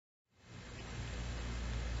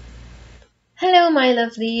Hello, my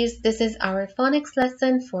lovelies. This is our phonics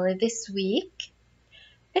lesson for this week.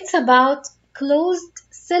 It's about closed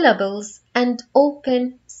syllables and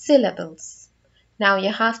open syllables. Now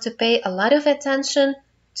you have to pay a lot of attention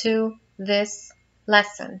to this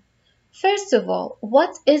lesson. First of all,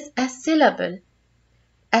 what is a syllable?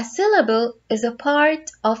 A syllable is a part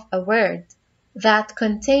of a word that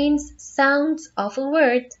contains sounds of a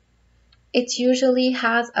word. It usually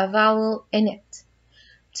has a vowel in it.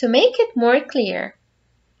 To make it more clear,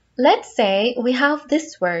 let's say we have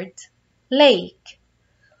this word, lake.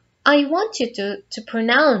 I want you to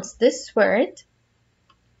pronounce this word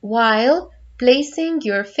while placing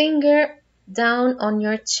your finger down on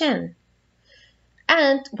your chin.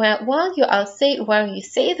 And while you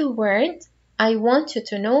say the word, I want you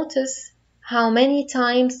to notice how many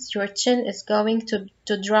times your chin is going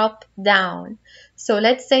to drop down. So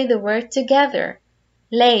let's say the word together,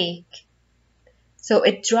 lake. So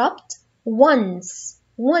it dropped once,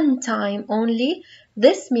 one time only.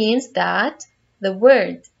 This means that the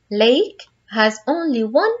word lake has only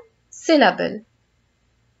one syllable.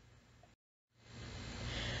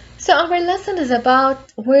 So our lesson is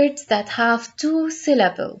about words that have two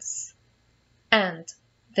syllables and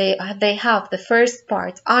they have the first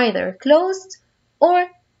part either closed or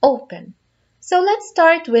open. So let's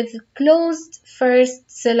start with closed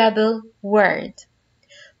first syllable word.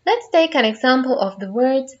 Let's take an example of the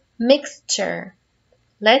word mixture.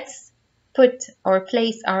 Let's put or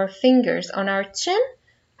place our fingers on our chin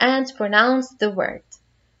and pronounce the word.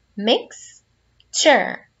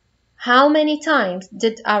 Mixture. How many times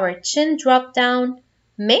did our chin drop down?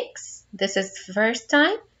 Mix, this is the first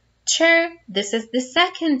time. Cher, this is the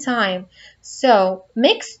second time. So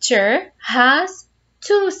mixture has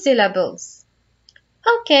two syllables.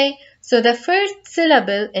 Okay, so the first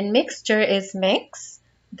syllable in mixture is mix.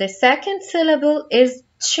 The second syllable is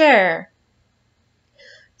chair.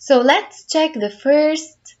 So let's check the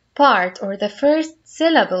first part or the first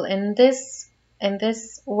syllable in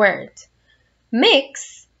this word.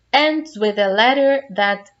 Mix ends with a letter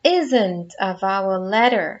that isn't a vowel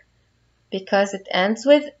letter because it ends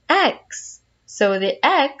with X. So the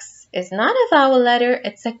X is not a vowel letter,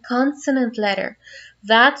 it's a consonant letter.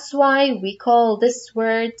 That's why we call this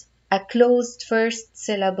word a closed first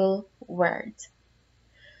syllable word.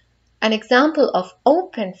 An example of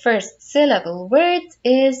open first syllable word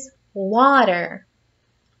is water.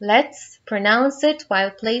 Let's pronounce it while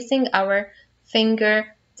placing our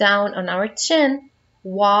finger down on our chin.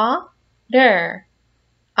 Water.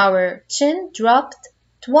 Our chin dropped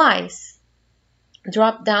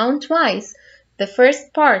down twice. The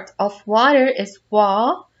first part of water is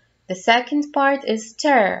wa, the second part is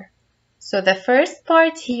ter. So the first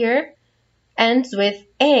part here ends with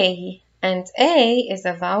A. And A is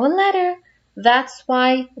a vowel letter. That's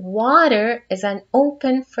why water is an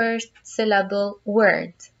open first syllable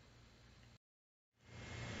word.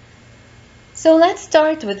 So let's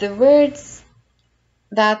start with the words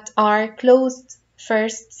that are closed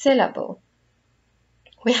first syllable.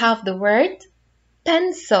 We have the word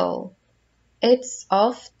pencil. It's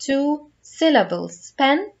of two syllables,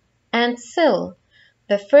 pen and sil.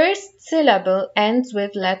 The first syllable ends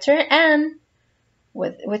with letter N,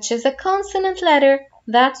 which is a consonant letter.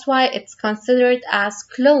 That's why it's considered as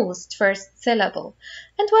closed first syllable.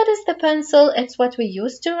 And what is the pencil? It's what we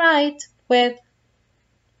used to write with.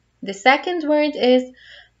 The second word is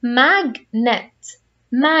magnet.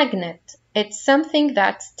 Magnet. It's something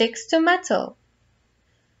that sticks to metal.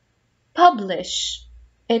 Publish.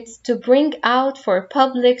 It's to bring out for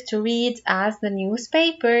public to read as the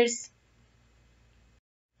newspapers.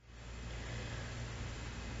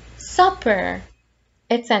 Supper.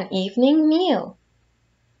 It's an evening meal.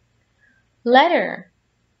 Letter.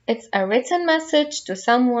 It's a written message to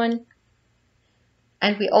someone.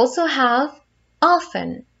 And we also have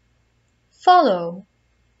often, follow,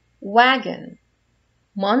 wagon,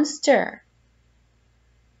 monster.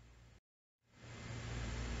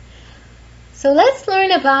 So let's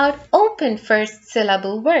learn about open first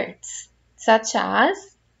syllable words, such as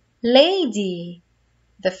lady.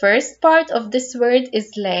 The first part of this word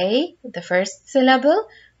is lay, the first syllable.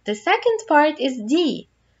 The second part is D.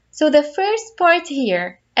 So the first part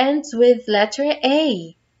here ends with letter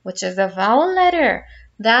A, which is a vowel letter.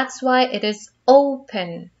 That's why it is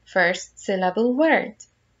open first syllable word.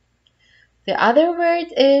 The other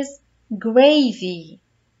word is gravy,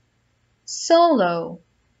 solo.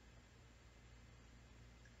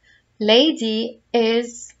 Lady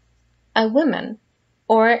is a woman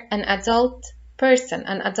or an adult person,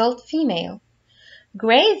 an adult female.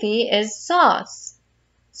 Gravy is sauce.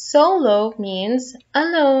 Solo means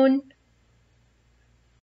alone.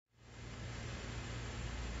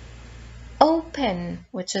 Open,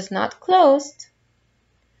 which is not closed.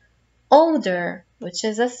 Odor, which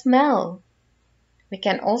is a smell. We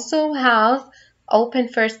can also have open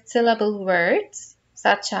first syllable words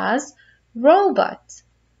such as robot,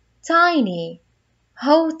 tiny,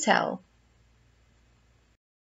 hotel.